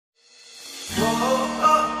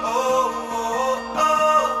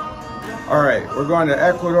All right, we're going to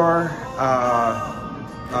Ecuador,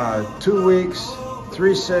 2 weeks,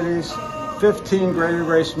 3 cities, 15 Greater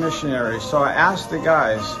Grace missionaries. So I asked the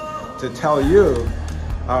guys to tell you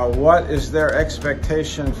what is their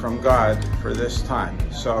expectation from God for this time.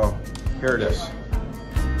 So here it is.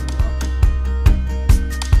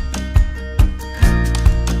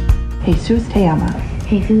 Jesus te ama.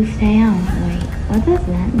 Jesus te ama. Wait, what does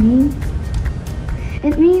that mean?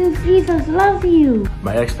 It means Jesus loves you.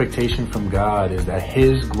 My expectation from God is that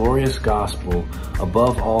His glorious gospel,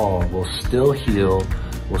 above all, will still heal,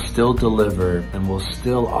 will still deliver, and will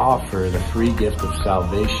still offer the free gift of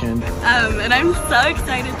salvation. And I'm so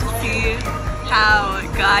excited to see how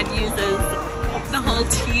God uses the whole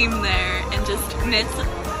team there and just knits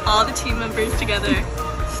all the team members together.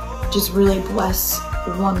 Just really bless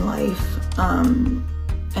one life,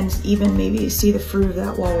 and even maybe see the fruit of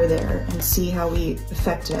that while we're there and see how we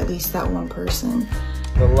affected at least that one person.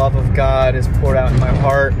 The love of God is poured out in my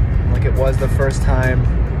heart like it was the first time,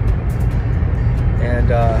 and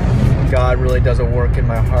God really does a work in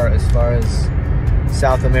my heart as far as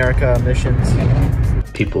South America missions.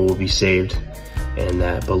 People will be saved and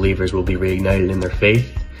that believers will be reignited in their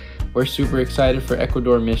faith. We're super excited for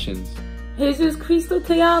Ecuador missions. Jesus Cristo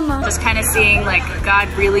te ama. Just kind of seeing like God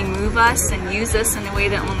really move us and use us in a way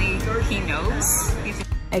that only He knows.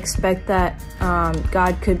 Expect that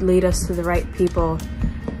God could lead us to the right people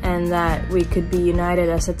and that we could be united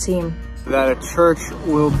as a team. That a church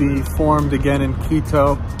will be formed again in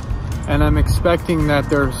Quito, and I'm expecting that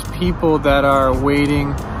there's people that are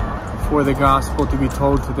waiting for the gospel to be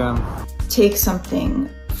told to them. Take something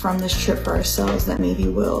from this trip for ourselves that maybe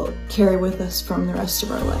we'll carry with us from the rest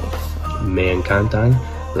of our life. Me encantan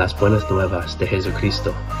las buenas nuevas de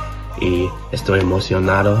Jesucristo y estoy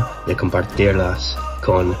emocionado de compartirlas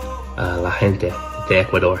con la gente de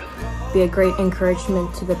Ecuador. Be a great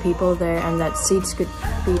encouragement to the people there, and that seeds could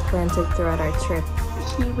be planted throughout our trip.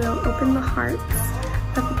 He will open the hearts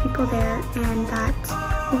of the people there, and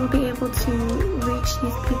that we will be able to reach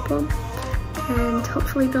these people and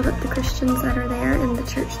hopefully build up the Christians that are there in the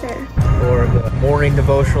church there. Or the morning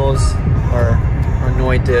devotionals are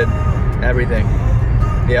anointed, everything.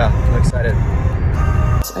 Yeah, I'm excited.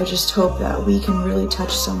 I just hope that we can really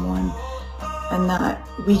touch someone and that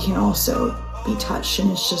we can also be touched,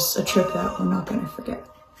 and it's just a trip that we're not going to forget.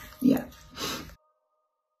 Yeah.